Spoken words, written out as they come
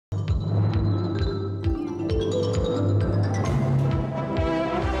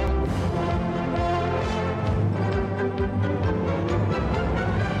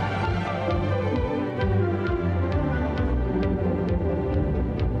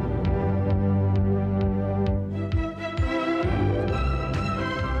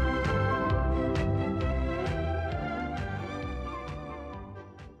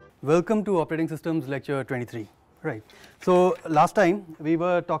Welcome to Operating Systems lecture 23. Right. So last time we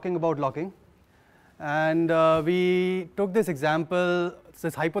were talking about locking, and we took this example,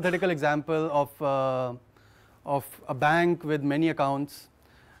 this hypothetical example of a bank with many accounts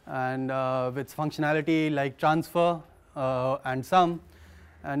and with functionality like transfer and sum.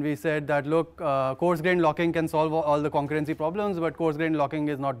 And we said that look, coarse-grained locking can solve all the concurrency problems, but coarse-grained locking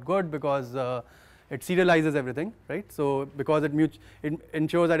is not good because it serializes everything, right? So because it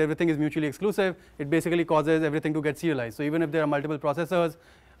ensures that everything is mutually exclusive, it basically causes everything to get serialized. So even if there are multiple processors,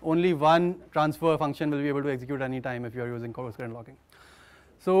 only one transfer function will be able to execute any time if you are using coarse-grained locking.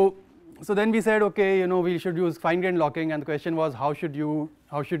 So then we said, okay, we should use fine-grained locking, and the question was how should you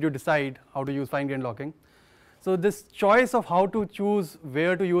decide how to use fine-grained locking? So this choice of how to choose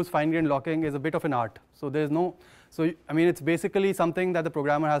where to use fine-grained locking is a bit of an art. So there's no, I mean it's basically something that the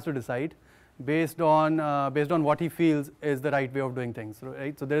programmer has to decide based on what he feels is the right way of doing things,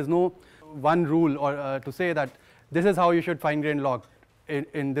 right? So there is no one rule or to say that this is how you should fine-grained lock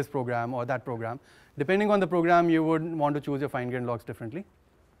in this program or that program. Depending on the program, you would want to choose your fine-grained locks differently.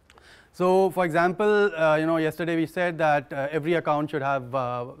 So for example, yesterday we said that every account should have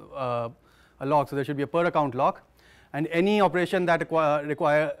a lock, so there should be a per account lock, and any operation that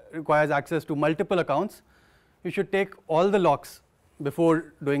requires access to multiple accounts, you should take all the locks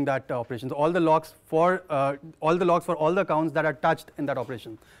before doing that operation. So all the locks for all the accounts that are touched in that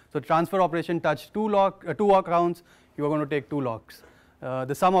operation. So transfer operation touched two accounts, you are going to take 2 locks.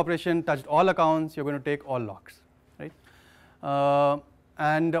 The sum operation touched all accounts, you are going to take all locks, right?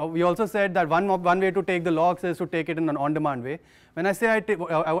 And we also said that one way to take the locks is to take it in an on-demand way. When I say I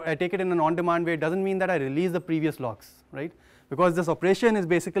take it in an on-demand way, it doesn't mean that I release the previous locks, right? Because this operation is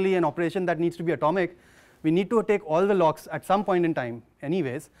basically an operation that needs to be atomic. We need to take all the locks at some point in time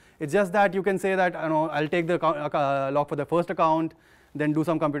anyways. It's just that you can say that I'll take the lock for the first account, then do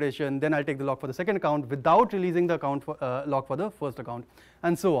some computation, then I'll take the lock for the second account without releasing the lock for the first account,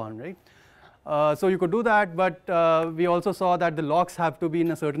 and so on, right? So you could do that, but we also saw that the locks have to be in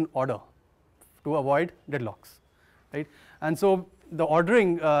a certain order to avoid deadlocks, right? And so the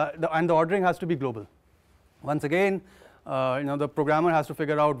ordering the ordering has to be global. Once again, the programmer has to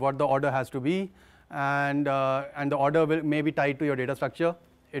figure out what the order has to be, and the order may be tied to your data structure.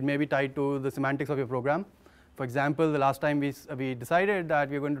 It may be tied to the semantics of your program. For example, the last time we decided that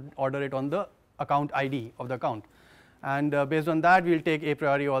we are going to order it on the account ID of the account. And based on that, we'll take a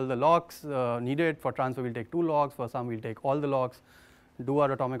priori all the locks needed. For transfer, we'll take 2 locks. For sum, we'll take all the locks, do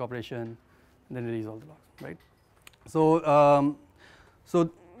our atomic operation, and then release all the locks, right? So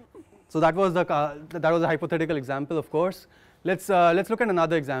so that was a hypothetical example, of course. Let's look at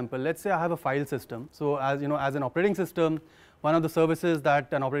another example. Let's say I have a file system. So as as an operating system, one of the services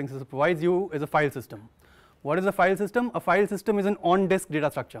that an operating system provides you is a file system. What is a file system? A file system is an on-disk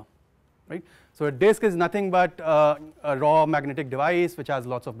data structure, right? So a disk is nothing but a raw magnetic device which has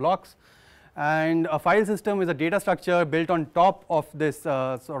lots of blocks, and a file system is a data structure built on top of this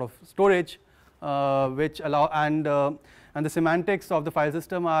sort of storage, which allow and the semantics of the file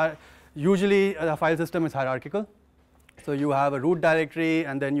system are usually the file system is hierarchical. So you have a root directory,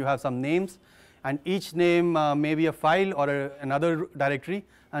 and then you have some names, and each name may be a file or another directory,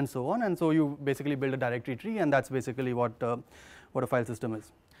 and so on. And so you basically build a directory tree, and that's basically what a file system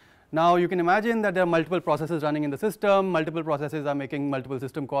is. Now you can imagine that there are multiple processes running in the system. Multiple processes are making multiple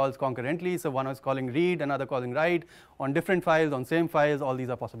system calls concurrently. So one is calling read, another calling write on different files, on same files. All these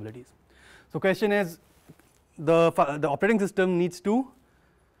are possibilities. So question is, the operating system needs to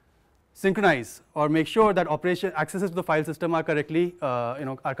synchronize or make sure that accesses to the file system are correctly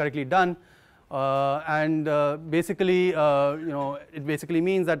done, and basically it basically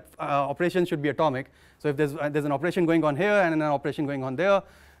means that operations should be atomic. So if there's an operation going on here and an operation going on there,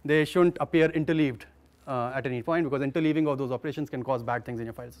 they shouldn't appear interleaved at any point, because interleaving of those operations can cause bad things in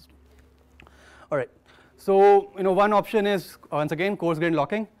your file system. All right. So one option is, once again, coarse-grained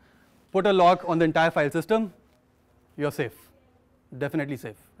locking. Put a lock on the entire file system, you're safe, definitely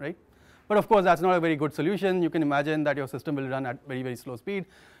safe, right? But of course, that's not a very good solution. You can imagine that your system will run at very, very slow speed.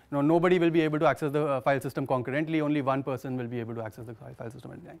 Nobody will be able to access the file system concurrently. Only one person will be able to access the file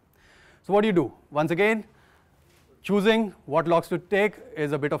system at a time. So what do you do? Once again, choosing what locks to take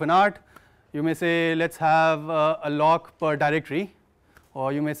is a bit of an art. You may say, let's have a lock per directory,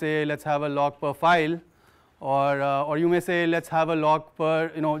 or you may say, let's have a lock per file, or you may say, let's have a lock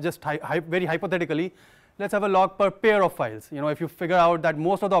per, just very hypothetically, let's have a lock per pair of files. If you figure out that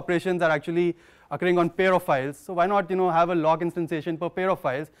most of the operations are actually occurring on pair of files, so why not have a lock instantiation per pair of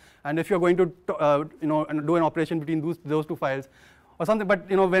files? And if you're going to do an operation between those 2 files or something, but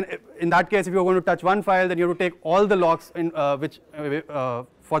when in that case, if you're going to touch one file, then you have to take all the locks in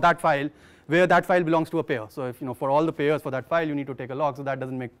for that file where that file belongs to a pair. So if for all the pairs for that file you need to take a log, so that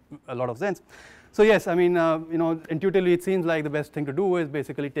doesn't make a lot of sense. So yes, I mean intuitively it seems like the best thing to do is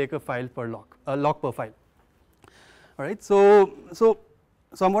basically take a file per log, a log per file. All right, so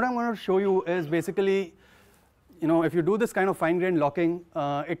what I'm going to show you is basically if you do this kind of fine-grained locking,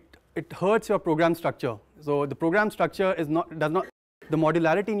 it hurts your program structure. So the program structure does not the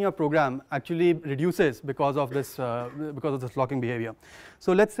modularity in your program actually reduces because of this locking behavior.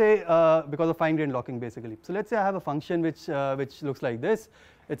 So let's say because of fine-grained locking basically. So let's say I have a function which looks like this.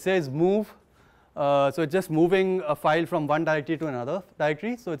 It says move. So it's just moving a file from one directory to another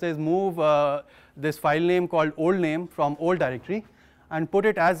directory. So it says move this file name called old name from old directory and put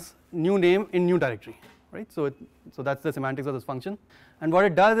it as new name in new directory, right? So that's the semantics of this function. And what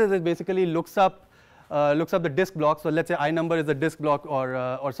it does is it basically looks up the disk block. So let's say I number is a disk block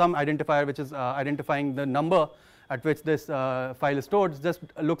or some identifier which is identifying the number at which this file is stored. Just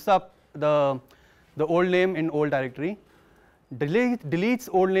looks up the old name in old directory, deletes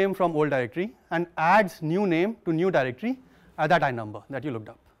old name from old directory and adds new name to new directory at that I number that you looked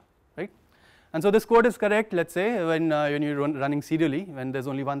up, right? And so this code is correct, let's say when you're running serially, when there's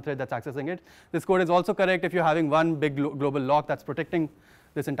only one thread that's accessing it. This code is also correct if you're having one big global lock that's protecting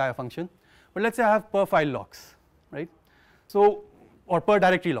this entire function. But let's say I have per file locks, right? So or per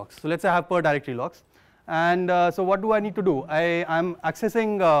directory locks. So let's say I have per directory locks, and so what do I need to do? I'm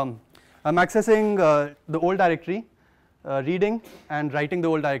accessing the old directory, reading and writing the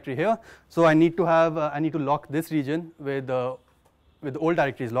old directory here. So I need to lock this region with the old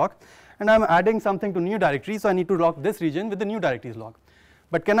directories locked, and I'm adding something to new directory. So I need to lock this region with the new directories locked.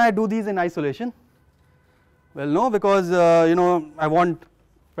 But can I do these in isolation? Well, no, because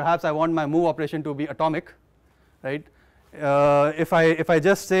perhaps I want my move operation to be atomic, right? If I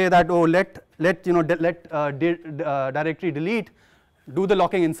just say that let directory delete, do the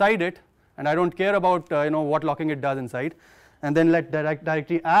locking inside it, and I don't care about what locking it does inside, and then let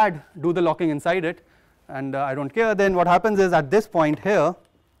directory add, do the locking inside it, and I don't care, then what happens is at this point here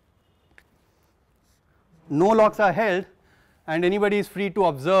no locks are held and anybody is free to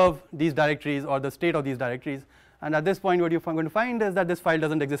observe these directories or the state of these directories, and at this point what you're going to find is that this file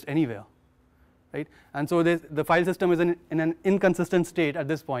doesn't exist anywhere, right? And so the file system is in an inconsistent state at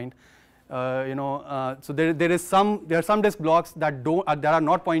this point. So there are some disk blocks that are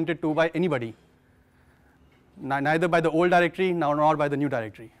not pointed to by anybody, neither by the old directory nor by the new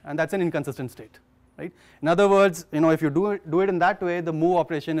directory, and that's an inconsistent state, right? In other words, if you do it in that way, the move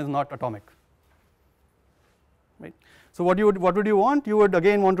operation is not atomic, right? So what would you want? You would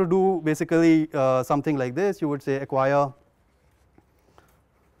again want to do basically something like this. You would say acquire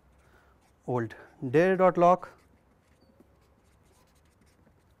old dir.lock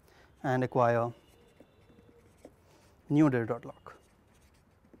and acquire new dir.lock,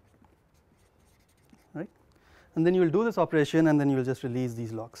 right? And then you will do this operation and then you will just release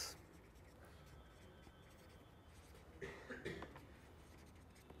these locks.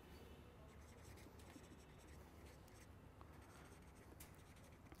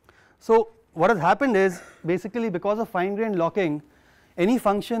 So what has happened is basically because of fine-grained locking, any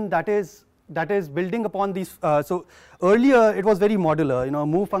function that is building upon these, so earlier it was very modular,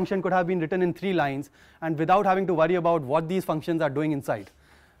 move function could have been written in 3 lines and without having to worry about what these functions are doing inside.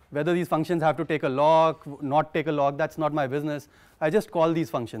 Whether these functions have to take a lock, not take a lock, that's not my business. I just call these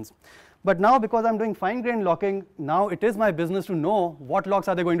functions. But now because I'm doing fine-grained locking, now it is my business to know what locks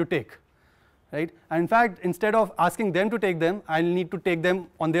are they going to take, right? And in fact, instead of asking them to take them, I'll need to take them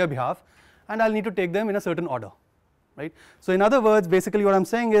on their behalf and I'll need to take them in a certain order, right? So in other words, basically what I'm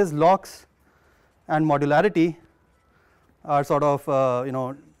saying is locks and modularity are sort of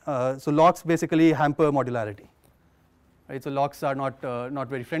so locks basically hamper modularity, right? So locks are not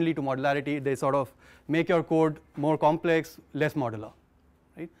very friendly to modularity. They sort of make your code more complex, less modular,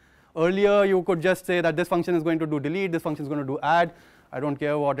 right? Earlier you could just say that this function is going to do delete, this function is going to do add, I don't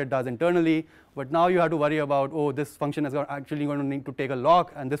care what it does internally, but now you have to worry about, oh, this function is actually going to need to take a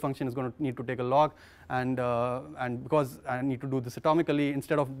lock and this function is going to need to take a lock, and because I need to do this atomically,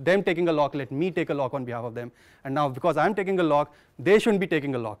 instead of them taking a lock, let me take a lock on behalf of them, and now because I'm taking a lock, they shouldn't be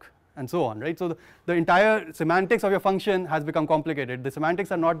taking a lock, and so on, right? So the entire semantics of your function has become complicated. The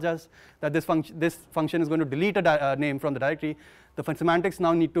semantics are not just that this function is going to delete a name from the directory. The semantics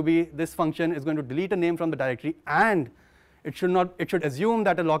now need to be this function is going to delete a name from the directory, and it should assume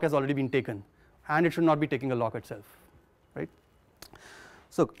that a lock has already been taken, and it should not be taking a lock itself, right?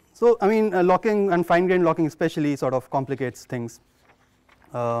 So I mean locking and fine-grained locking especially sort of complicates things.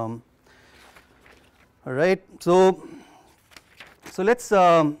 All right, so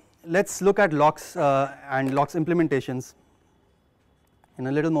let's look at locks and locks implementations. in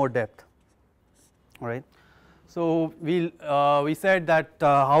a little more depth. All right. So we said that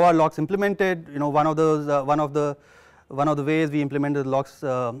how are locks implemented. One of the ways we implemented locks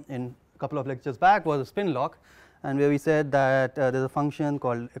in a couple of lectures back was a spin lock, and where we said that there is a function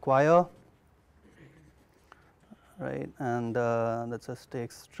called acquire, right, and let's just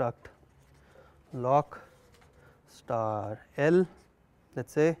take struct lock star L,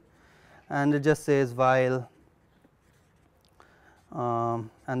 let's say, and it just says while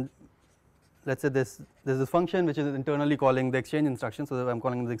and let's say this is a function which is internally calling the exchange instruction. So I am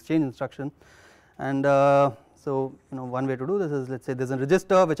calling the exchange instruction, and so one way to do this is, let's say there is a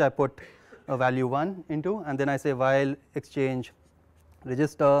register which I put a value 1 into, and then I say while exchange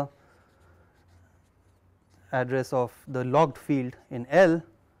register address of the logged field in L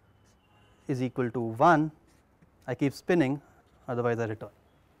is equal to 1, I keep spinning, otherwise I return,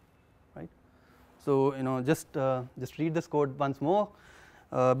 right. So just read this code once more.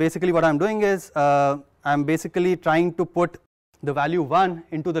 Basically what I am doing is I am basically trying to put the value 1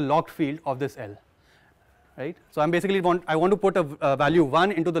 into the logged field of this L, right. So I am basically I want to put a value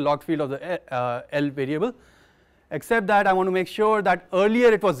 1 into the logged field of the L variable, except that I want to make sure that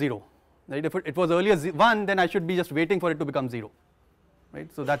earlier it was 0, right. If it was earlier 1, then I should be just waiting for it to become 0,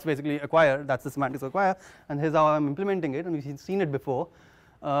 right. So that's basically acquire, that's the semantics of acquire, and here's how I'm implementing it, and we've seen it before.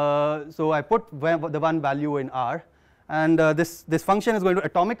 So I put the one value in R, and this function is going to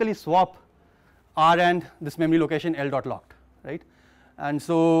atomically swap R and this memory location L dot locked, right. And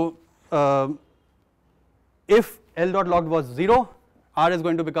so if L dot locked was 0, R is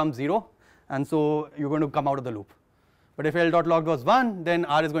going to become 0, and so you're going to come out of the loop. But if L dot locked was 1, then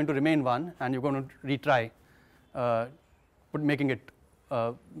R is going to remain 1, and you're going to retry, making it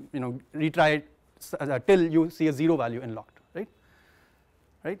retry it till you see a 0 value in locked,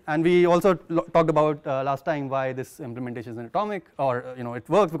 right. And we also talked about last time why this implementation is atomic, or it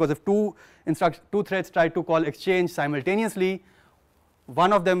works because if two threads try to call exchange simultaneously,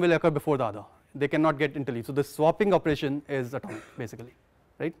 one of them will occur before the other. They cannot get interleaved. So the swapping operation is atomic basically,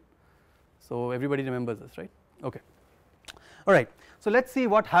 right. So everybody remembers this, right. Okay. All right. So let's see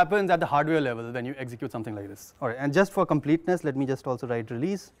what happens at the hardware level when you execute something like this. All right. And just for completeness, let me just also write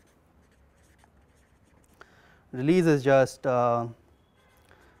release. Release is just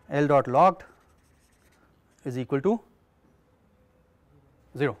L dot logged is equal to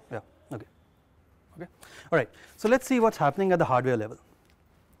 0, yeah, okay. All right. So let's see what's happening at the hardware level.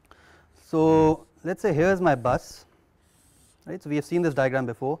 So let's say here's my bus, right. So we have seen this diagram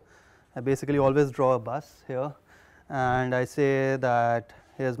before. I basically always draw a bus here, and I say that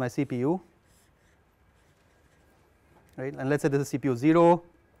here's my CPU, right, and let's say this is CPU 0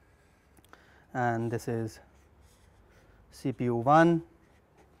 and this is CPU 1,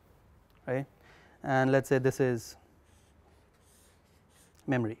 right, and let's say this is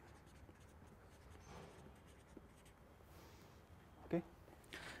memory, okay.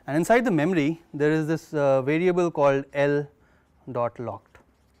 And inside the memory there is this variable called L dot locked,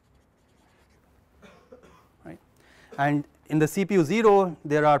 right, and in the CPU 0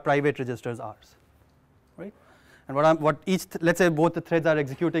 there are private registers R's, right. And let's say both the threads are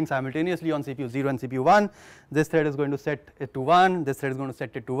executing simultaneously on CPU 0 and CPU 1. This thread is going to set it to 1, this thread is going to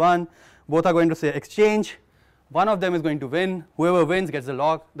set it to 1. Both are going to say exchange. One of them is going to win. Whoever wins gets the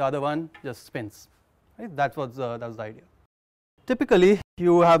lock, the other one just spins, right. That was the idea. Typically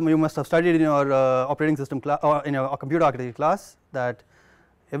you must have studied in your operating system class or in your computer architecture class that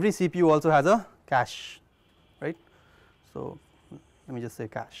every CPU also has a cache, right. So let me just say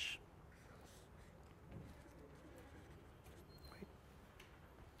cache.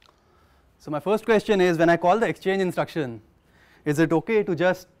 So my first question is, when I call the exchange instruction, is it okay to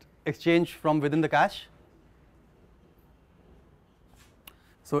just exchange from within the cache?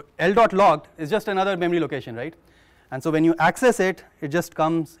 So L dot logged is just another memory location, right, and so when you access it, it just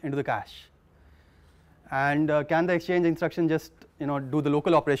comes into the cache. And can the exchange instruction just do the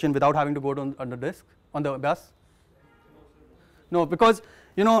local operation without having to go on the disk on the bus? No, because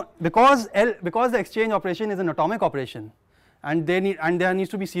because the exchange operation is an atomic operation, and there needs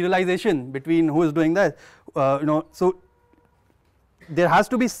to be serialization between who is doing that, so there has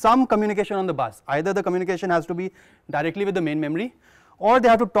to be some communication on the bus. Either the communication has to be directly with the main memory, or they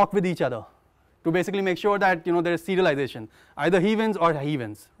have to talk with each other to basically make sure that there is serialization. Either he wins or he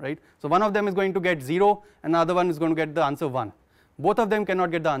wins, right. So one of them is going to get 0, and another one is going to get the answer 1. Both of them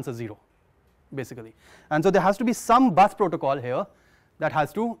cannot get the answer 0 basically, and so there has to be some bus protocol here that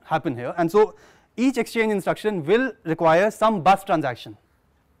has to happen here, and so each exchange instruction will require some bus transaction,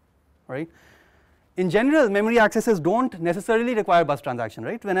 right. In general, memory accesses don't necessarily require bus transaction,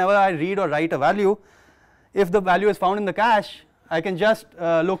 right. Whenever I read or write a value, if the value is found in the cache, I can just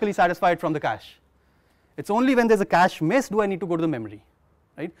locally satisfy it from the cache. It's only when there's a cache miss do I need to go to the memory,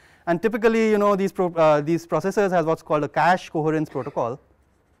 right? And typically, you know, these processors has what's called a cache coherence protocol.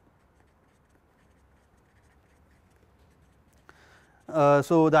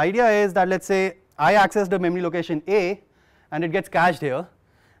 So the idea is that, let's say I access the memory location A and it gets cached here,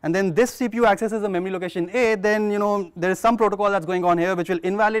 and then this CPU accesses the memory location A, then, you know, there is some protocol that's going on here which will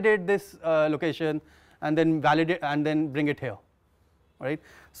invalidate this location and then validate and then bring it here, right?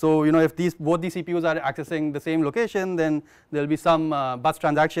 So, you know, if both these CPUs are accessing the same location, then there will be some bus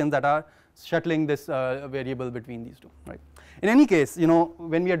transactions that are shuttling this variable between these two, right? In any case, you know,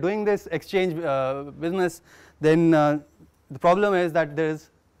 when we are doing this exchange business, then the problem is that there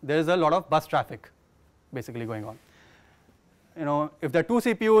is a lot of bus traffic basically going on. You know, if there are 2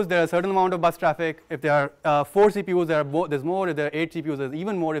 CPUs, there are a certain amount of bus traffic. If there are 4 CPUs, there's more. If there are 8 CPUs, there's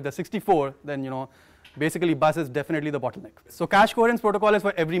even more. If there are 64, then, you know, basically bus is definitely the bottleneck. So cache coherence protocol is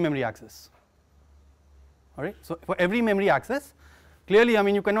for every memory access. All right. So for every memory access, clearly, I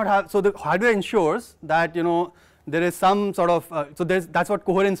mean, you cannot have. So the hardware ensures that, you know, there is some sort of that's what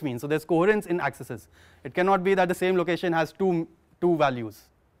coherence means. So there's coherence in accesses. It cannot be that the same location has two values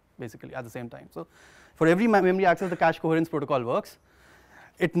basically at the same time. So for every memory access, the cache coherence protocol works.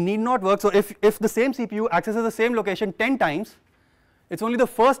 It need not work. So if the same CPU accesses the same location 10 times, it's only the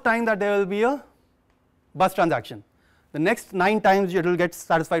first time that there will be a bus transaction. The next 9 times it will get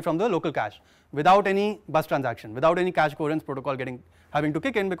satisfied from the local cache without any bus transaction, without any cache coherence protocol having to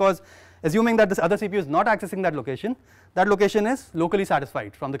kick in, because assuming that this other CPU is not accessing that location is locally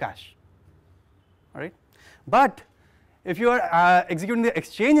satisfied from the cache. All right. But if you are executing the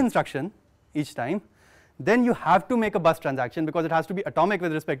exchange instruction each time, then you have to make a bus transaction because it has to be atomic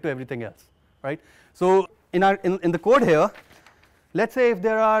with respect to everything else, right? So in the code here, let's say if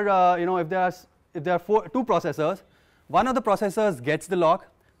there are if there are 2 processors, one of the processors gets the lock,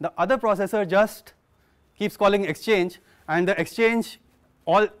 the other processor just keeps calling exchange, and the exchange,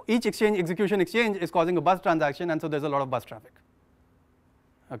 each execution exchange is causing a bus transaction, and so there's a lot of bus traffic.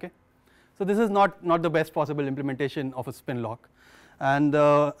 Okay, so this is not the best possible implementation of a spin lock, and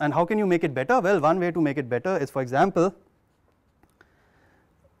how can you make it better? Well, one way to make it better is, for example,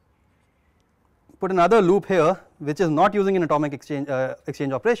 put another loop here which is not using an atomic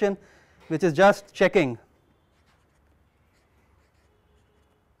exchange operation, which is just checking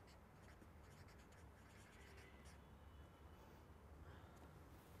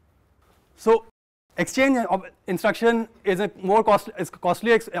so exchange instruction is a more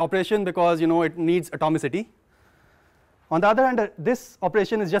costly operation because, you know, it needs atomicity. On the other hand, this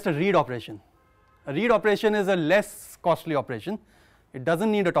operation is just a read operation. A read operation is a less costly operation. It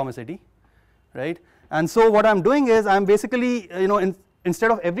doesn't need atomicity, right? And so what I'm doing is I'm basically, you know,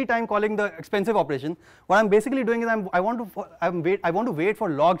 instead of every time calling the expensive operation, what I'm basically doing is I want to wait for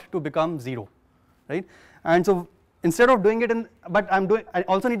logged to become 0, right? And so instead of doing it I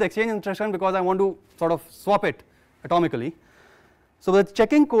also need the exchange instruction because I want to sort of swap it atomically. So the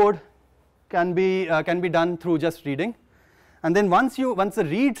checking code can be done through just reading, and then once the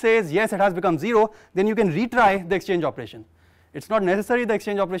read says yes, it has become 0, then you can retry the exchange operation. It's not necessary the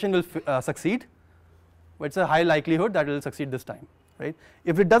exchange operation will succeed, but it's a high likelihood that it will succeed this time, right?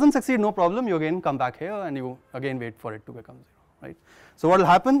 If it doesn't succeed, no problem, you again come back here and you again wait for it to become 0, right? So what will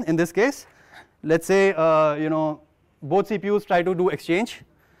happen in this case, let's say you know, both CPUs try to do exchange,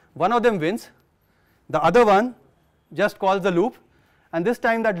 one of them wins, the other one just calls the loop, and this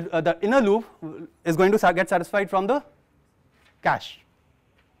time that the inner loop is going to get satisfied from the cache,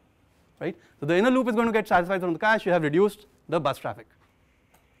 right? So the inner loop is going to get satisfied from the cache. You have reduced the bus traffic.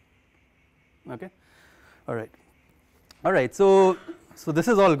 Okay, all right. So this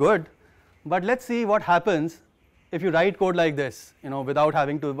is all good, but let's see what happens if you write code like this, you know, without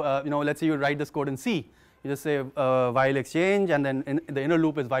having to, you know, let's say you write this code in C. You just say while exchange, and then the inner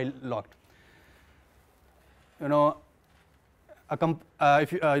loop is while locked. You know,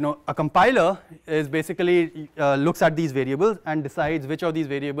 a compiler is basically looks at these variables and decides which of these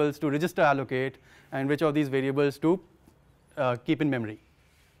variables to register allocate and which of these variables to keep in memory,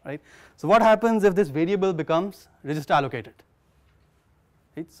 right? So what happens if this variable becomes register allocated?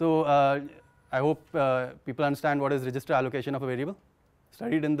 Right? So I hope people understand what is register allocation of a variable,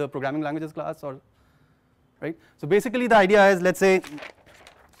 studied in the programming languages class, or right? So basically the idea is, let's say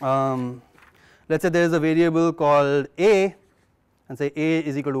there is a variable called a, and say a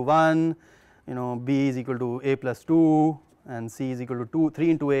is equal to 1, you know, b is equal to a plus 2, and c is equal to 3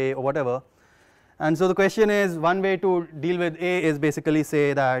 into a, or whatever. And so the question is, one way to deal with a is basically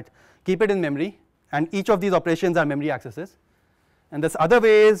say that keep it in memory, and each of these operations are memory accesses, and this other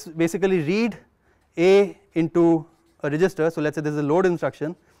way is basically read a into a register. So let's say this is a load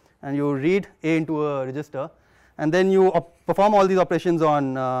instruction, and you read A into a register, and then you perform all these operations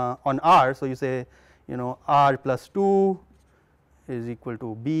on R. So you say, you know, R plus 2 is equal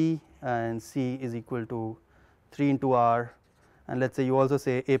to B, and C is equal to 3 into R, and let's say you also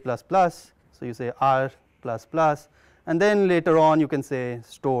say A plus plus. So you say R plus plus, and then later on you can say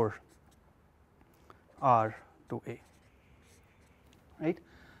store R to A, right.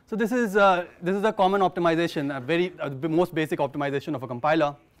 So this is a common optimization, the most basic optimization of a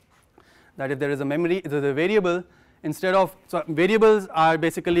compiler, that if there is a memory, there is a variable, instead of, so variables are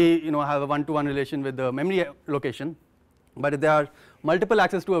basically, you know, have a one-to-one relation with the memory location, but if there are multiple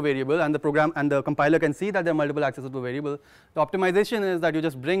access to a variable and the program and the compiler can see that there are multiple accesses to a variable, the optimization is that you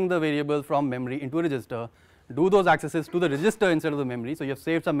just bring the variable from memory into a register, do those accesses to the register instead of the memory, so you have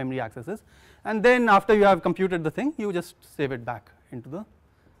saved some memory accesses, and then after you have computed the thing, you just save it back into the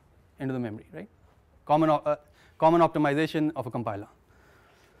memory, right. Common optimization of a compiler.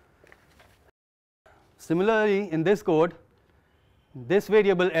 Similarly, in this code, this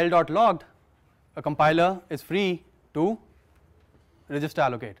variable l.logged, a compiler is free to register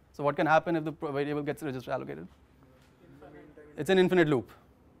allocate. So what can happen if the variable gets register allocated? It's an infinite loop,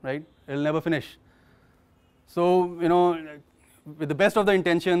 right. It will never finish. So, you know, with the best of the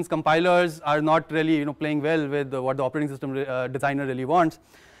intentions, compilers are not really, you know, playing well with what the operating system designer really wants,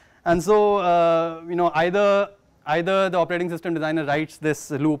 and so you know, either the operating system designer writes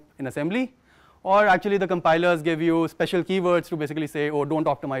this loop in assembly, or actually the compilers give you special keywords to basically say, oh, don't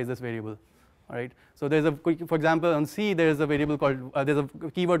optimize this variable, all right. So there's a, for example, on C there is a variable called there's a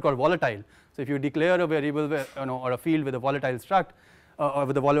keyword called volatile. So if you declare a variable where, you know, or a field with a volatile struct or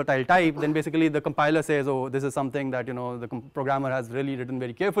with a volatile type, then basically the compiler says, oh, this is something that, you know, the programmer has really written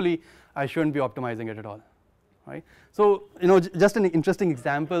very carefully, I shouldn't be optimizing it at all, right. So, you know, just an interesting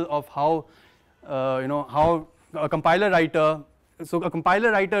example of how you know, how a compiler writer, so a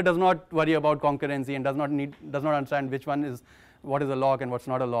compiler writer does not worry about concurrency and does not understand which one is, what is a lock and what's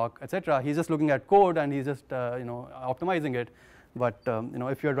not a lock, etc. He's just looking at code and he's just you know, optimizing it. But you know,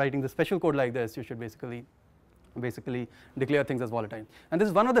 if you're writing the special code like this, you should basically declare things as volatile. And this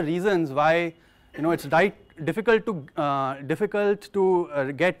is one of the reasons why, you know, it's difficult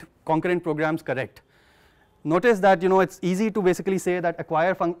to get concurrent programs correct. Notice that, you know, it's easy to basically say that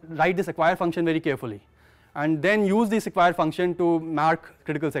write this acquire function very carefully, and then use this acquire function to mark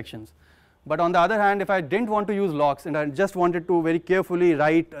critical sections. But on the other hand, if I didn't want to use locks and I just wanted to very carefully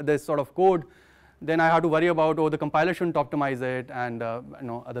write this sort of code, then I have to worry about, oh, the compiler shouldn't optimize it, and you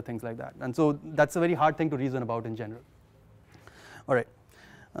know, other things like that. And so that's a very hard thing to reason about in general. All right.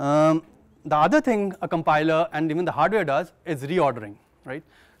 The other thing a compiler and even the hardware does is reordering, right.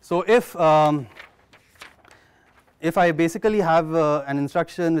 So if I basically have an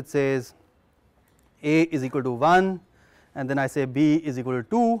instruction which says A is equal to 1, and then I say B is equal to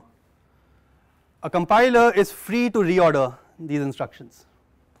 2, a compiler is free to reorder these instructions,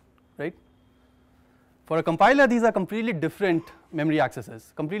 right. For a compiler, these are completely different memory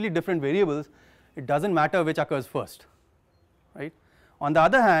accesses, completely different variables. It doesn't matter which occurs first, right. On the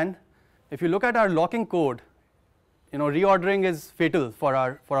other hand, if you look at our locking code, you know, reordering is fatal for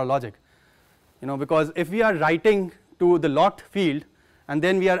our logic, you know, because if we are writing to the locked field and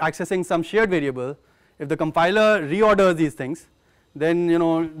then we are accessing some shared variable, if the compiler reorders these things, then, you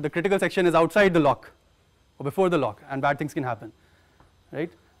know, the critical section is outside the lock or before the lock, and bad things can happen,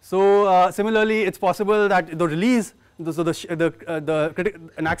 right. So similarly, it's possible that the release, so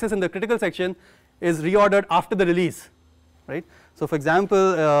an access in the critical section is reordered after the release, right. So for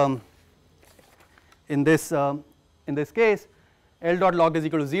example, in this case, l.log is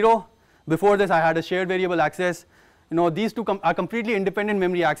equal to 0. Before this, I had a shared variable access. You know, these two are completely independent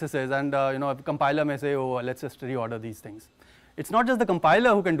memory accesses, and you know, a compiler may say, oh, let's just reorder these things. It's not just the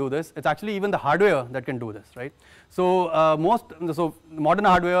compiler who can do this, it's actually even the hardware that can do this, right. So so modern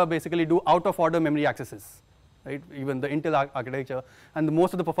hardware basically do out of order memory accesses, right, even the Intel architecture, and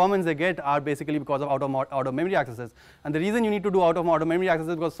most of the performance they get are basically because of out of memory accesses. And the reason you need to do out of order memory accesses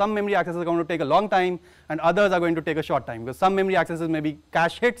is because some memory accesses are going to take a long time and others are going to take a short time, because some memory accesses may be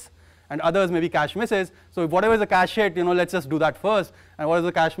cache hits and others may be cache misses. So if whatever is a cache hit, you know, let's just do that first, and what is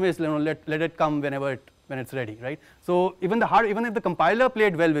the cache miss, you know, let it come when it's ready, right. So even if the compiler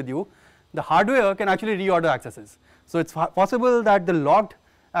played well with you, the hardware can actually reorder accesses. So it's possible that the logged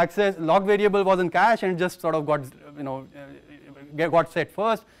variable was in cache and just sort of got, you know, got set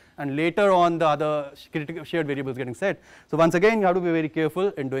first, and later on the other shared variables getting set. So once again, you have to be very careful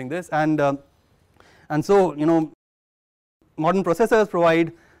in doing this, and so, you know, modern processors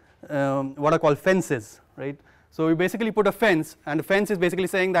provide what are called fences, right. So we basically put a fence, and the fence is basically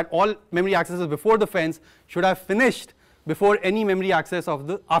saying that all memory accesses before the fence should have finished before any memory access of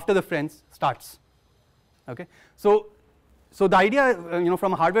the after the fence starts. Okay. So the idea,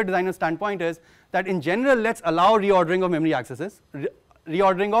 from a hardware designer standpoint is that in general, let's allow reordering of memory accesses,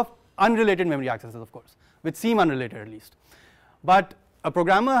 reordering of unrelated memory accesses, of course, which seem unrelated at least. But a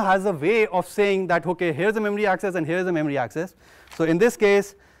programmer has a way of saying that, okay, here's a memory access and here's a memory access. So in this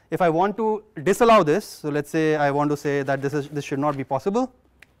case, if I want to disallow this, so let's say I want to say that this should not be possible,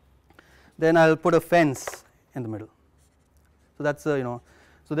 then I'll put a fence in the middle. So that's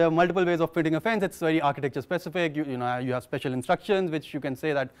so there are multiple ways of putting a fence. It's very architecture specific. You have special instructions which you can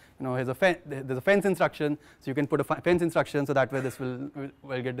say that there's a fence instruction, so you can put a fence instruction, so that way this will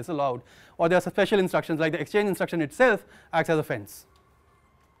get disallowed. Or there are special instructions like the exchange instruction itself acts as a fence,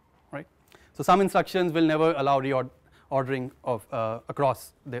 right? So some instructions will never allow reordering of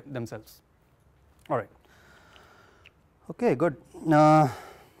across themselves. All right. Okay, good. All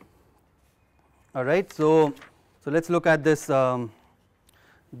right. So let's look at this.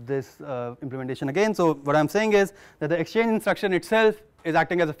 This implementation again. So what I'm saying is that the exchange instruction itself is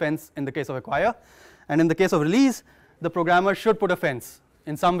acting as a fence in the case of acquire, and in the case of release, the programmer should put a fence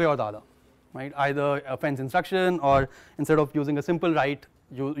in some way or the other, right? Either a fence instruction, or instead of using a simple write,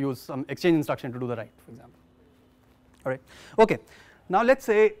 you use some exchange instruction to do the write, for example. All right. Okay. Now let's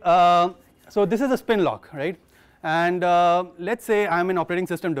say so this is a spin lock, right? And let's say I'm an operating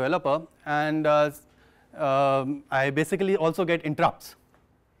system developer, and I basically also get interrupts.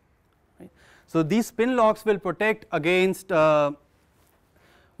 So these spin locks will protect against concurrent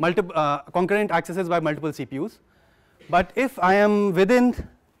accesses by multiple CPUs. But if I am within,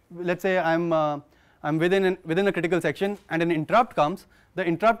 let's say I'm within a critical section and an interrupt comes, the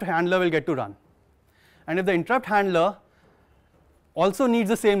interrupt handler will get to run. And if the interrupt handler also needs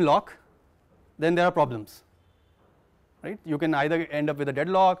the same lock, then there are problems, right? You can either end up with a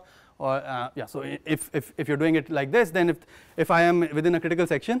deadlock, or yeah. So if you're doing it like this, then if I am within a critical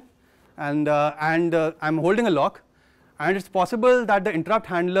section, and I'm holding a lock, and it's possible that the interrupt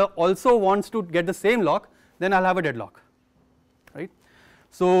handler also wants to get the same lock, then I'll have a deadlock, right?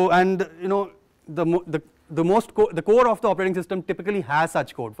 So, and the core of the operating system typically has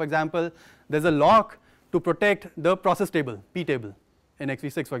such code. For example, there's a lock to protect the process table, P table, in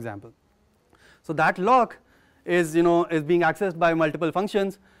x86, for example. So that lock is being accessed by multiple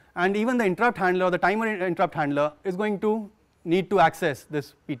functions, and even the interrupt handler, the timer interrupt handler, is going to need to access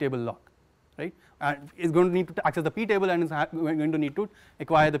this P table lock, right? And is going to need to access the P table, and is going to need to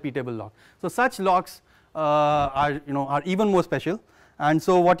acquire the P table lock. So such locks are even more special. And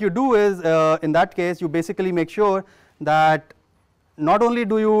so what you do is in that case, you basically make sure that not only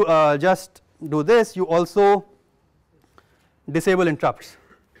do you just do this, you also disable interrupts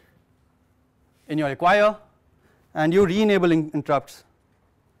in your acquire, and you re-enable interrupts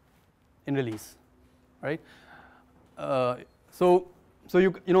in release, right? So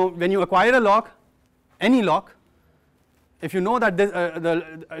when you acquire a lock, any lock, if you know that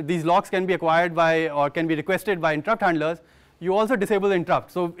these locks can be acquired by or can be requested by interrupt handlers, you also disable the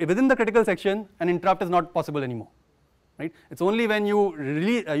interrupt. So within the critical section, an interrupt is not possible anymore, right? It's only when you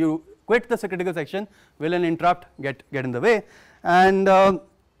you quit the critical section will an interrupt get in the way. And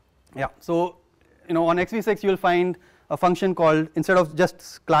yeah, so on x86 you will find a function called, instead of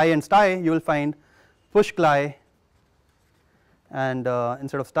just cli and sty, you will find push cli, and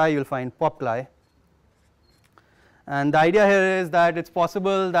instead of sty you will find pop cli. And the idea here is that it's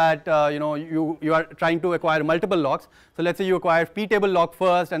possible that you are trying to acquire multiple locks. So let's say you acquire P table lock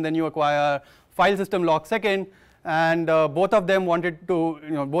first, and then you acquire file system lock second, and both of them wanted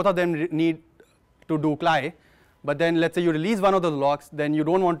to both of them need to do cli. But then let's say you release one of those locks, then you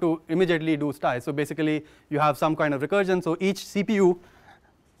don't want to immediately do sty. So basically you have some kind of recursion. So each CPU,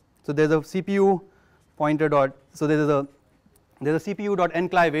 so there's a CPU pointer dot, so there's a CPU dot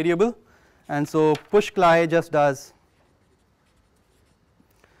ncli variable, and so push cli just does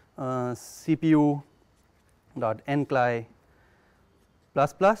CPU dot ncli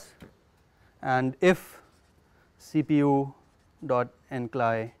plus plus, and if CPU dot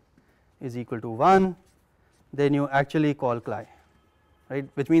ncli is equal to 1, then you actually call cli, right?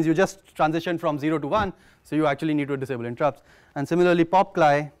 Which means you just transition from 0 to 1, so you actually need to disable interrupts. And similarly pop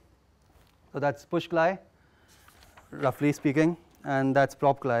cli, so that's push cli roughly speaking, and that's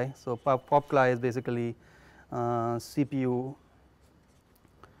pop cli. So pop cli is basically CPU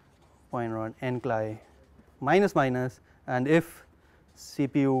pointer on ncli minus minus, and if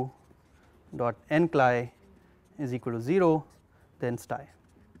CPU dot ncli is equal to 0, then sty.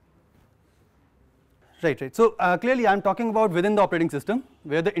 Right. So clearly I am talking about within the operating system,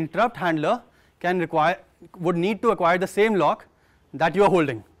 where the interrupt handler can would need to acquire the same lock that you are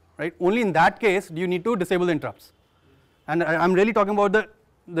holding, right? Only in that case do you need to disable the interrupts, and I am really talking about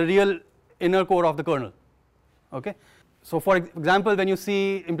the real inner core of the kernel. Okay. So for example, when you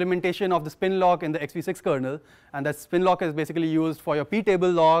see implementation of the spin lock in the xv6 kernel, and that spin lock is basically used for your p-table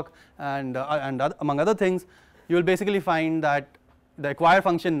lock and among other things, you will basically find that the acquire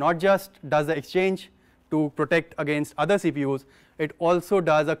function not just does the exchange to protect against other CPUs, it also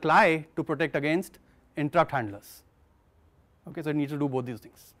does a CLI to protect against interrupt handlers. Okay, so it needs to do both these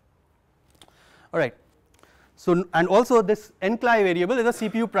things. All right. So and also this ncli variable is a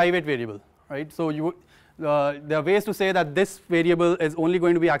CPU private variable, right? So there are ways to say that this variable is only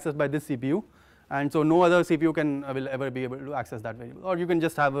going to be accessed by this CPU, and so no other CPU will ever be able to access that variable. Or you can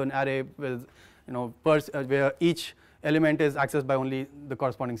just have an array with where each element is accessed by only the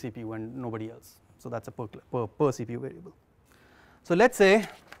corresponding CPU and nobody else. So that's a per CPU variable. So let's say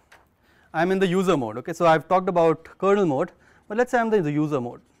I'm in the user mode. Okay, so I've talked about kernel mode, but let's say I'm in the user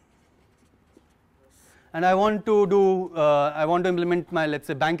mode, and I want to implement my, let's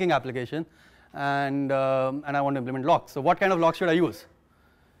say, banking application, and I want to implement locks. So what kind of locks should I use?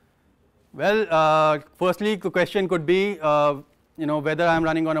 Well, firstly, the question could be whether I'm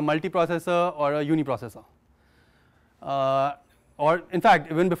running on a multiprocessor or a uniprocessor. Or in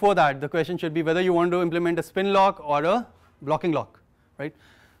fact, even before that, the question should be whether you want to implement a spin lock or a blocking lock, right?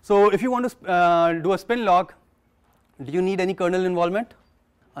 So if you want to do a spin lock, do you need any kernel involvement?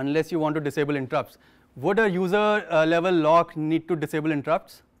 Unless you want to disable interrupts. Would a user level lock need to disable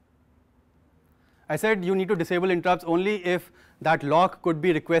interrupts? I said you need to disable interrupts only if that lock could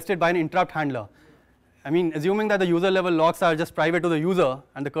be requested by an interrupt handler. I mean, assuming that the user level locks are just private to the user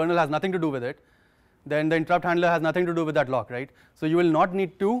and the kernel has nothing to do with it, then the interrupt handler has nothing to do with that lock, right? So you will not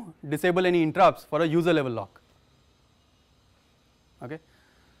need to disable any interrupts for a user level lock. Okay.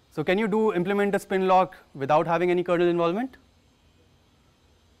 So can you implement a spin lock without having any kernel involvement?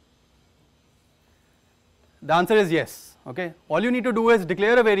 The answer is yes. Okay. All you need to do is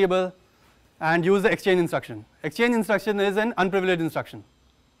declare a variable and use the exchange instruction. Exchange instruction is an unprivileged instruction,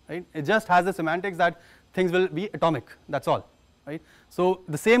 right? It just has the semantics that things will be atomic, that's all, right? So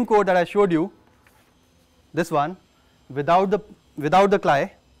the same code that I showed you, this one, without the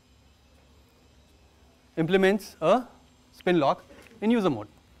CLI, implements a spin lock in user mode.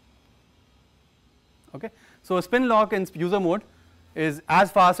 Okay. So a spin lock in user mode is as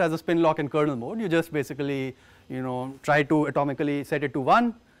fast as a spin lock in kernel mode. You just basically try to atomically set it to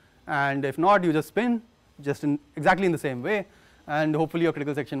 1, and if not, you just spin just exactly in the same way, and hopefully your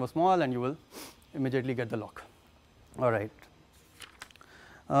critical section was small and you will immediately get the lock. All right.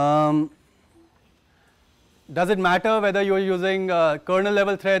 Does it matter whether you are using kernel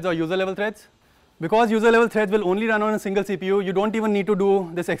level threads or user level threads? Because user level threads will only run on a single CPU, you don't even need to do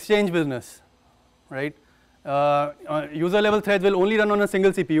this exchange business, right? User level threads will only run on a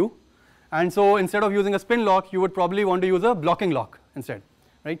single CPU, and so instead of using a spin lock, you would probably want to use a blocking lock instead,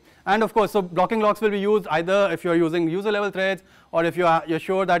 right? And of course, so blocking locks will be used either if you are using user level threads, or if you're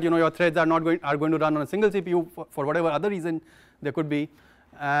sure that your threads are going to run on a single CPU for whatever other reason there could be,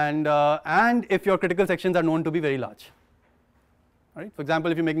 and if your critical sections are known to be very large. Right? For example,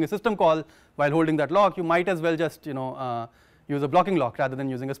 if you're making a system call while holding that lock, you might as well just use a blocking lock rather than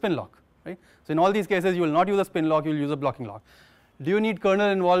using a spin lock. Right? So in all these cases, you will not use a spin lock, you will use a blocking lock. Do you need kernel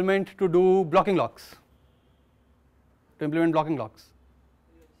involvement to do blocking locks? To implement blocking locks?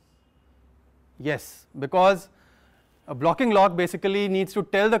 Yes, because a blocking lock basically needs to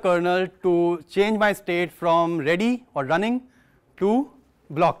tell the kernel to change my state from ready or running to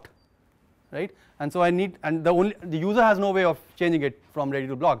blocked, right? And so the user has no way of changing it from ready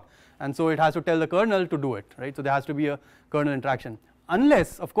to blocked, and so it has to tell the kernel to do it, right? So there has to be a kernel interaction,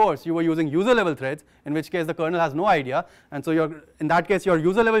 unless of course you were using user level threads, in which case the kernel has no idea, and so in that case your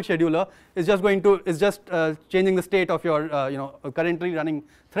user level scheduler is just changing the state of your currently running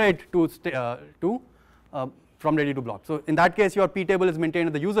thread to from ready to blocked. So in that case your p table is maintained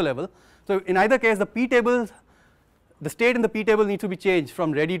at the user level. So in either case the state in the p table needs to be changed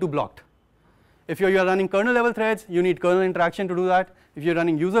from ready to blocked. If you are running kernel level threads, you need kernel interaction to do that. If you are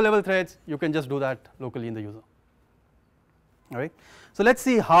running user level threads, you can just do that locally in the user. All right. So let's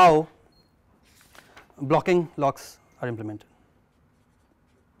see how blocking locks are implemented.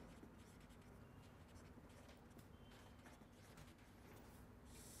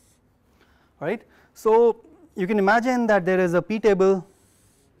 All right. So you can imagine that there is a p table,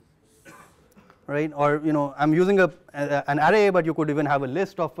 right? Or I'm using an array, but you could even have a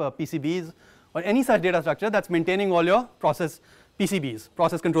list of PCBs or any such data structure that's maintaining all your process PCBs,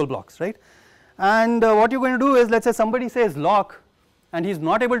 process control blocks, right? And what you're going to do is, let's say somebody says lock, and he's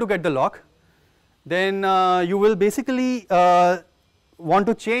not able to get the lock, then you will basically want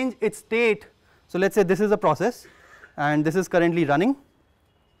to change its state. So let us say this is a process and this is currently running,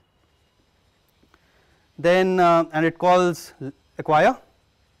 then and it calls acquire.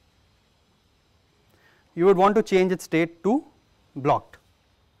 You would want to change its state to blocked,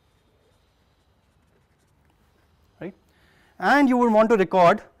 right, and you would want to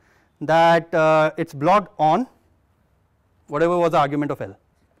record that it's blocked on whatever was the argument of L,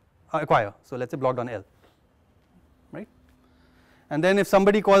 acquire. So let us say blocked on L, right, and then if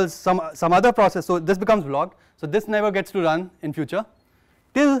somebody calls some other process, so this becomes blocked, so this never gets to run in future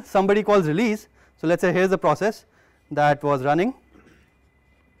till somebody calls release. So let us say here is the process that was running,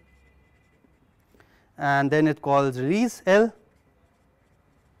 and then it calls release L,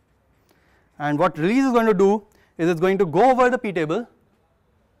 and what release is going to do is it is going to go over the p table,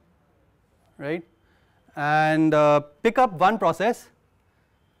 right, and pick up one process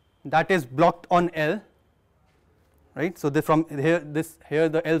that is blocked on L, right. So this from here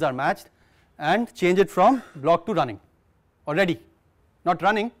the L's are matched, and change it from blocked to running or ready, not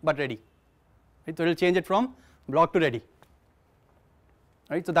running but ready, right. So it will change it from blocked to ready,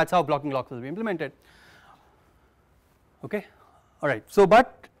 right. So that is how blocking locks will be implemented, okay. Alright, so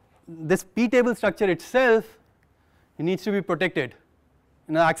but this p table structure itself, it needs to be protected.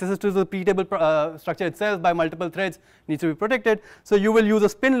 Accesses to the p table structure itself by multiple threads needs to be protected. So you will use a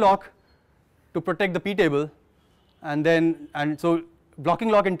spin lock to protect the p table, and then so blocking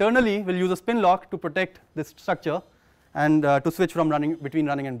lock internally will use a spin lock to protect this structure and to switch from between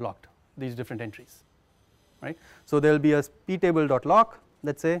running and blocked, these different entries, right. So there will be a p table dot lock,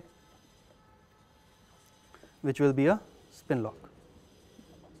 let us say, which will be a spin lock.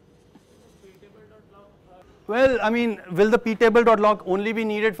 Well, I mean, will the p table dot lock only be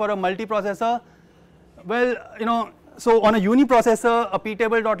needed for a multiprocessor? Well, so on a uniprocessor, a p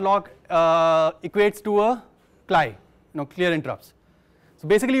table dot lock equates to a CLI, clear interrupts. So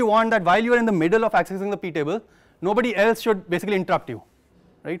basically you want that while you are in the middle of accessing the p table, nobody else should basically interrupt you,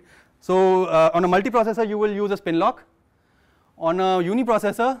 right. So on a multiprocessor you will use a spin lock. On a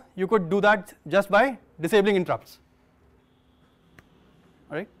uniprocessor you could do that just by disabling interrupts,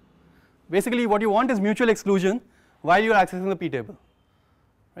 right. Basically what you want is mutual exclusion while you are accessing the p table,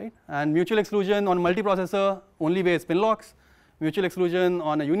 right, and mutual exclusion on a multiprocessor only way is spin locks, mutual exclusion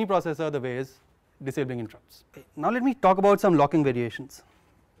on a uniprocessor the way is disabling interrupts. Okay. Now let me talk about some locking variations.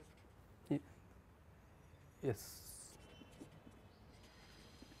 Yes.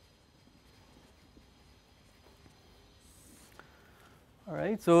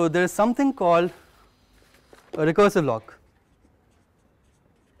 Alright, so there is something called a recursive lock.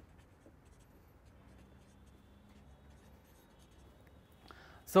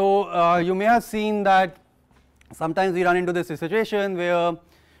 So you may have seen that sometimes we run into this situation where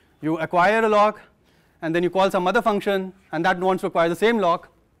you acquire a lock and then you call some other function and that wants to acquire the same lock,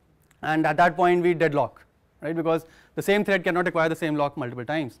 and at that point we deadlock, right, because the same thread cannot acquire the same lock multiple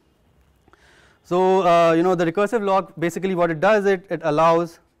times. So the recursive lock, basically what it does, it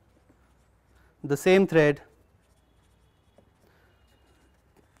allows the same thread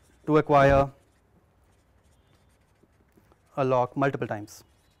to acquire a lock multiple times.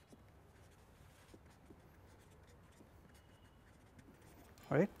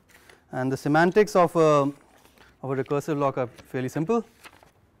 Right, and the semantics of a recursive lock are fairly simple.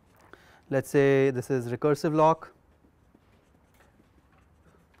 Let us say this is recursive lock,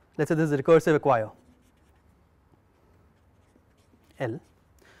 let us say this is recursive acquire L.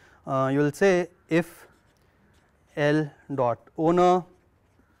 You will say if L dot owner,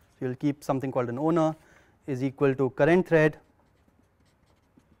 you will keep something called an owner, is equal to current thread,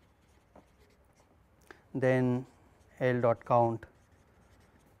 then L dot count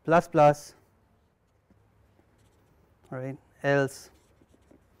plus plus, right, else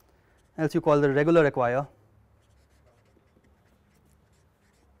you call the regular acquire,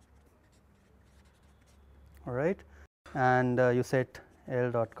 alright, and you set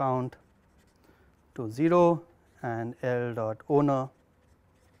L dot count to 0 and L dot owner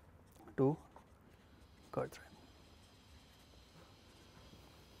to current thread.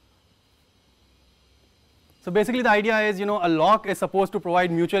 So basically the idea is, a lock is supposed to provide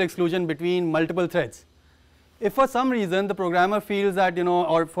mutual exclusion between multiple threads. If for some reason the programmer feels that,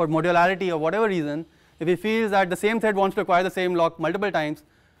 or for modularity or whatever reason, if he feels that the same thread wants to acquire the same lock multiple times,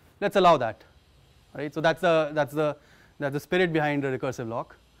 let us allow that, right. So that's the spirit behind the recursive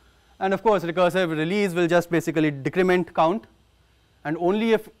lock. And of course recursive release will just basically decrement count, and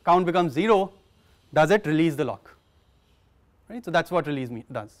only if count becomes 0 does it release the lock, right. So that's what release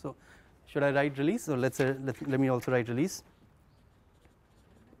does. So should I write release? So let me also write release.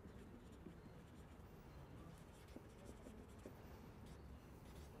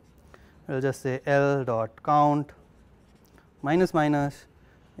 we will just say L dot count minus minus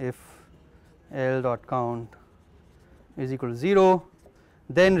if L dot count is equal to 0,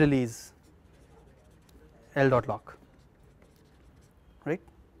 then release L dot lock, right,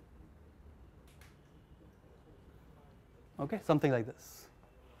 okay, something like this,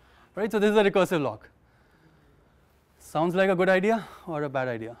 right. So this is a recursive lock. Sounds like a good idea or a bad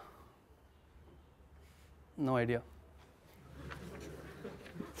idea? No idea.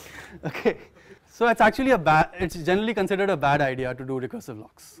 Okay, so it's actually it's generally considered a bad idea to do recursive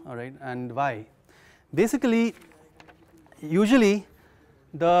locks, all right, and why? Basically, usually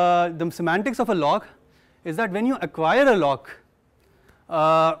the semantics of a lock is that when you acquire a lock,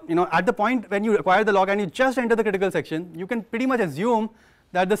 at the point when you acquire the lock and you just enter the critical section, you can pretty much assume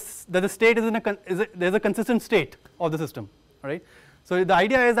that the state is there's a consistent state of the system, right. So the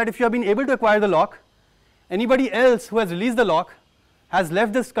idea is that if you have been able to acquire the lock, anybody else who has released the lock has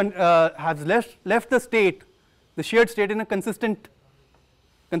left this left the state, the shared state, in a consistent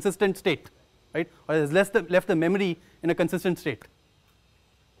state, right, or has left the memory in a consistent state,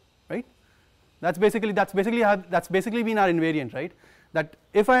 right. That's basically been our invariant, right, that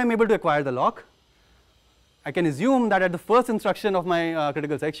if I am able to acquire the lock, I can assume that at the first instruction of my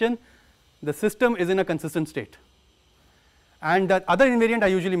critical section, the system is in a consistent state. And the other invariant I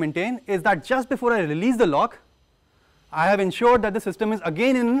usually maintain is that just before I release the lock, I have ensured that the system is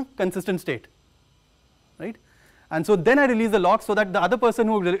again in consistent state, right, and so then I release the lock so that the other person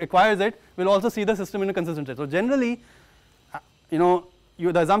who acquires it will also see the system in a consistent state. So generally, the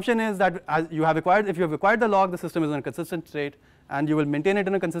assumption is that if you have acquired the lock, the system is in a consistent state, and you will maintain it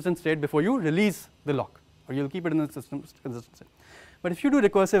in a consistent state before you release the lock, or you will keep it in the system consistent state. But if you do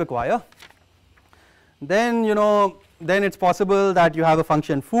recursive acquire, then then it's possible that you have a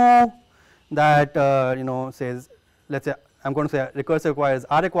function foo that says, let's say I'm going to say recursive acquires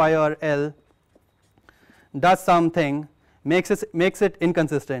racquire L, does something, makes it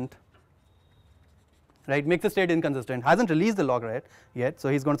inconsistent, right, makes the state inconsistent, hasn't released the lock right yet, so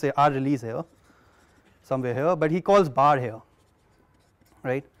he's going to say r release here, somewhere here, but he calls bar here,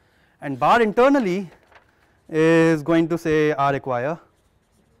 right, and bar internally is going to say r acquire,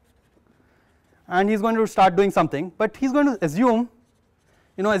 and he's going to start doing something, but he's going to assume,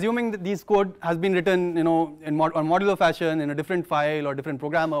 assuming that this code has been written in modular fashion in a different file or different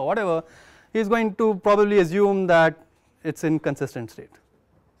program or whatever, he is going to probably assume that it's in consistent state,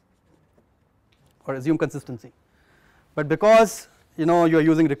 or assume consistency. But because you are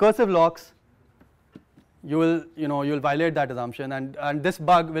using recursive locks, you will violate that assumption, and this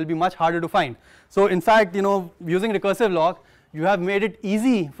bug will be much harder to find. So in fact, using recursive lock, you have made it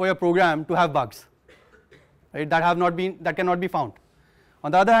easy for your program to have bugs, right, that cannot be found.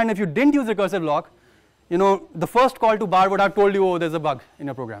 On the other hand, if you didn't use recursive lock, the first call to bar would have told you, oh, there's a bug in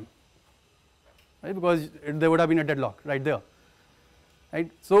your program, right, because there would have been a deadlock right there, right.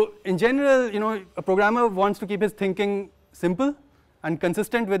 So in general, a programmer wants to keep his thinking simple and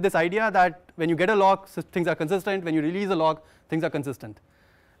consistent with this idea that when you get a lock, things are consistent, when you release a lock, things are consistent,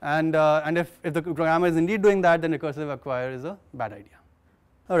 and if the programmer is indeed doing that, then recursive acquire is a bad idea.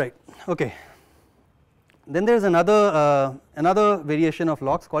 All right, okay. Then there is another variation of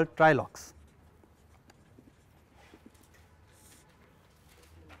locks called trilocks.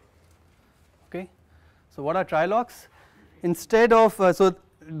 Okay, so what are trilocks? Instead of it's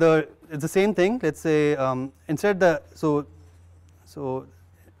the same thing. Let's say instead the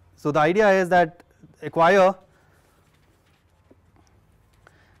idea is that acquire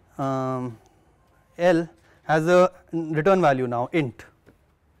L has a return value now int,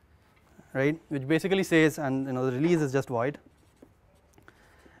 right, which basically says, and the release is just void,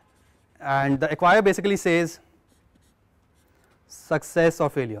 and the acquire basically says success or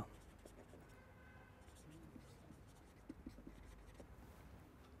failure,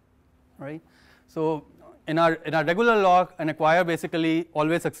 right. So in our regular lock, an acquire basically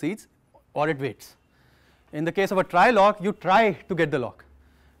always succeeds or it waits. In the case of a try lock, you try to get the lock.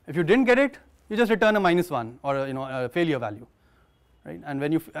 If you didn't get it, you just return a -1 or a failure value, right,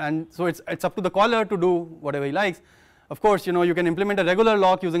 and so it's up to the caller to do whatever he likes. Of course, you can implement a regular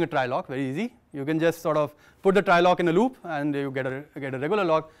lock using a try lock, very easy. You can just sort of put the try lock in a loop and you get a regular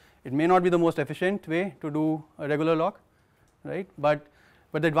lock. It may not be the most efficient way to do a regular lock, right, but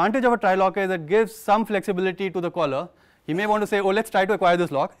the advantage of a try lock is it gives some flexibility to the caller. He may want to say, oh, let's try to acquire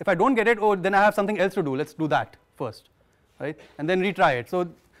this lock. If I don't get it, oh, then I have something else to do, let's do that first, right, and then retry it.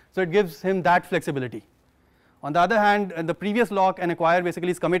 So it gives him that flexibility. On the other hand, the previous lock and acquire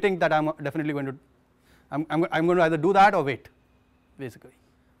basically is committing that I'm definitely going to, I'm going to either do that or wait, basically,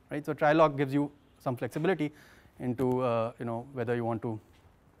 right. So try lock gives you some flexibility into whether you want to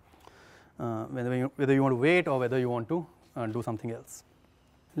whether you want to wait or whether you want to do something else.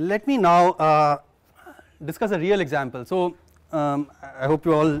 Let me now discuss a real example. So I hope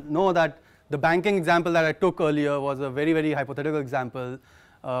you all know that the banking example that I took earlier was a very hypothetical example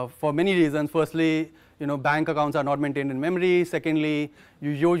for many reasons. Firstly, bank accounts are not maintained in memory. Secondly, you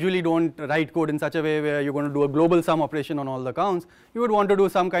usually don't write code in such a way where you're going to do a global sum operation on all the accounts. You would want to do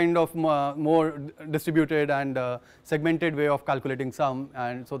some kind of more distributed and segmented way of calculating sum,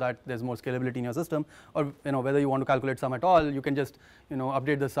 and so that there's more scalability in your system. Or whether you want to calculate sum at all, you can just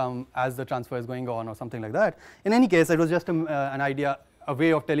update the sum as the transfer is going on or something like that. In any case, it was just an idea, a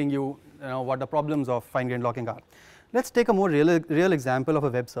way of telling you, what the problems of fine-grained locking are. Let's take a more real example of a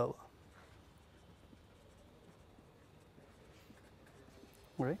web server.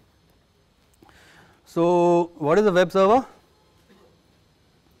 Right. So what is a web server?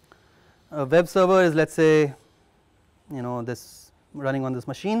 A web server is, let's say, this running on this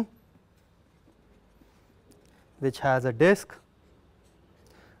machine, which has a disk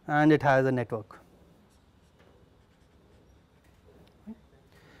and it has a network.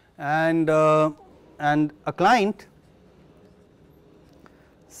 And a client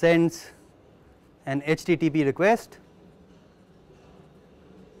sends an HTTP request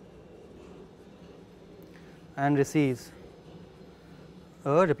and receives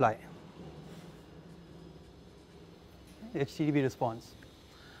a reply, HTTP response.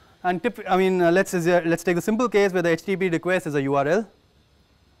 And let's take the simple case where the HTTP request is a URL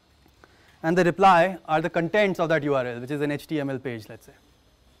and the reply are the contents of that URL, which is an HTML page, let's say.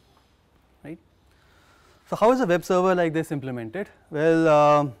 Right. So how is a web server like this implemented?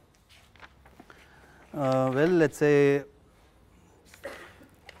 Well, let's say,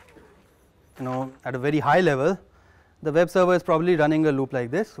 at a very high level, the web server is probably running a loop like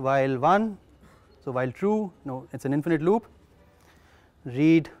this: while 1, so while true, it's an infinite loop,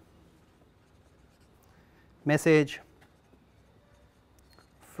 read message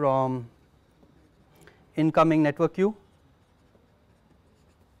from incoming network queue,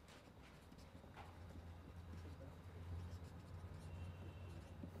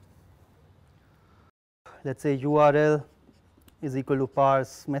 let's say URL is equal to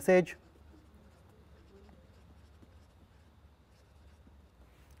parse message.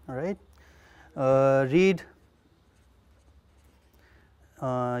 All right, read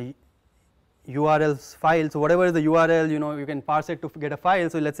URL's file. So whatever is the URL, you can parse it to get a file.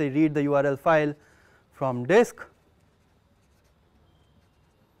 So let's say read the URL file from disk,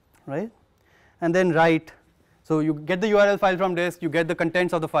 right, and then write. So you get the URL file from disk, you get the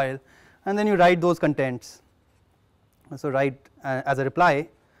contents of the file, and then you write those contents. So write as a reply.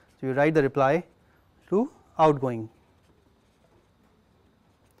 So you write the reply to outgoing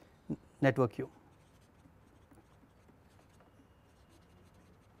network queue.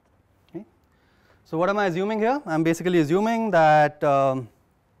 Okay. So what am I assuming here? I am basically assuming that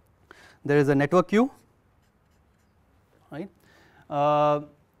there is a network queue, right.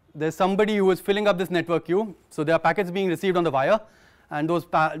 There is somebody who is filling up this network queue. So there are packets being received on the wire, and those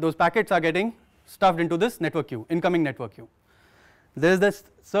packets are getting stuffed into this network queue, incoming network queue. There is this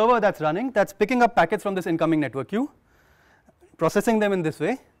server that's running, that's picking up packets from this incoming network queue, processing them in this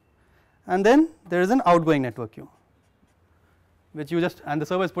way, and then there is an outgoing network queue, which and the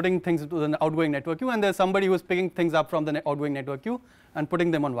server is putting things into the outgoing network queue, and there is somebody who is picking things up from the outgoing network queue and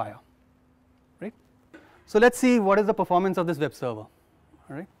putting them on wire, right. So let's see what is the performance of this web server. All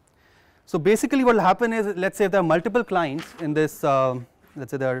right. So basically what will happen is, let's say if there are multiple clients in this,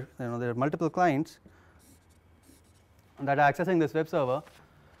 let's say there are multiple clients that are accessing this web server,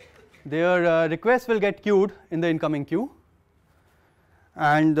 their requests will get queued in the incoming queue,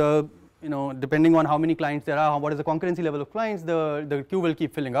 and depending on how many clients there are, what is the concurrency level of clients, the queue will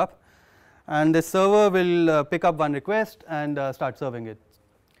keep filling up, and the server will pick up one request and start serving it.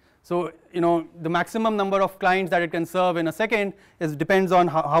 So the maximum number of clients that it can serve in a second depends on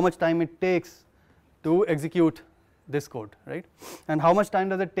how much time it takes to execute this code, right. And how much time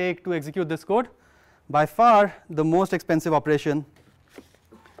does it take to execute this code? By far the most expensive operation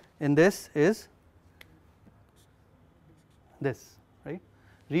in this is this, right.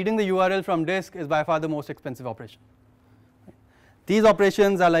 Reading the URL from disk is by far the most expensive operation. These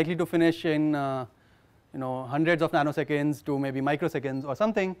operations are likely to finish in hundreds of nanoseconds to maybe microseconds or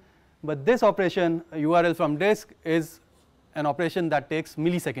something, but this operation, URL from disk, is an operation that takes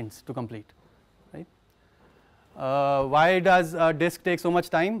milliseconds to complete, right. Why does disk take so much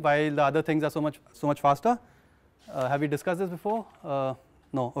time while the other things are so much faster? Have we discussed this before?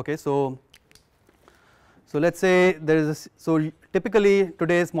 No. Okay. So let's say there is typically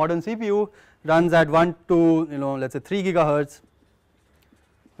today's modern CPU runs at 1 to let's say 3 gigahertz,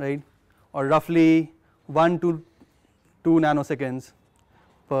 right. or roughly 1 to 2 nanoseconds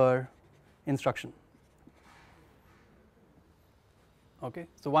per instruction. Okay,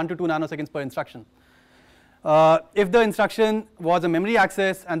 so 1 to 2 nanoseconds per instruction. If the instruction was a memory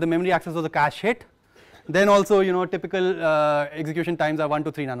access and the memory access was a cache hit, then also typical execution times are 1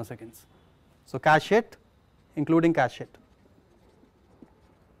 to 3 nanoseconds. So cache hit, including cache hit.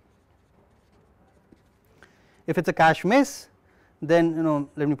 If it's a cache miss, then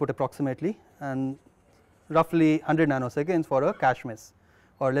let me put approximately, and roughly 100 nanoseconds for a cache miss,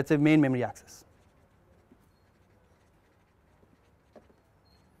 or let's say main memory access.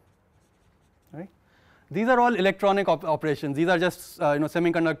 Right? These are all electronic operations. These are just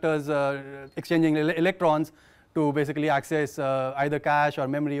semiconductors exchanging electrons to basically access either cache or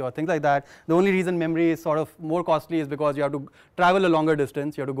memory or things like that. The only reason memory is sort of more costly is because you have to travel a longer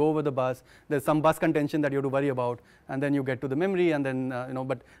distance, you have to go over the bus, there's some bus contention that you have to worry about, and then you get to the memory, and then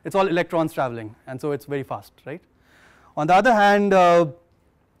but it's all electrons traveling, and so it's very fast, right? On the other hand, a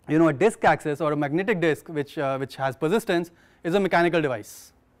disk access or a magnetic disk which has persistence is a mechanical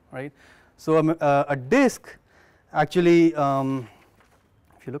device, right? So a disk actually, if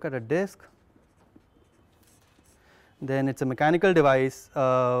you look at a disk, then it's a mechanical device.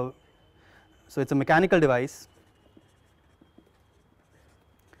 So it's a mechanical device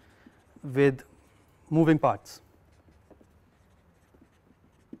with moving parts.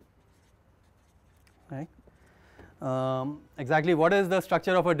 Right? Exactly what is the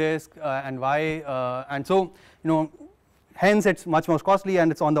structure of a disk and why, and so hence it's much more costly,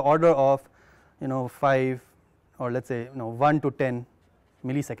 and it's on the order of 5 or let's say 1 to 10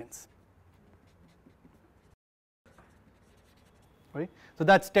 milliseconds. Right? So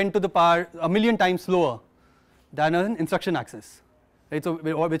that's 10 to the power a million times slower than an instruction access. Right? So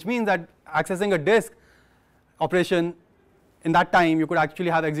which means that accessing a disk operation in that time you could actually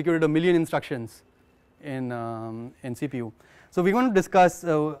have executed a million instructions in CPU. So we're going to discuss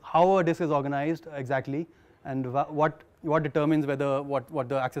how a disk is organized exactly, and what determines whether what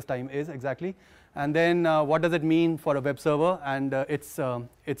the access time is exactly, and then what does it mean for a web server and its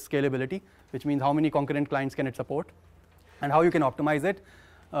scalability, which means how many concurrent clients can it support, and how you can optimize it,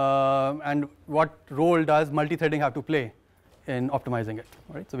 and what role does multi-threading have to play in optimizing it.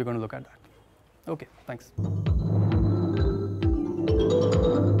 All right, so we're going to look at that. Okay, thanks.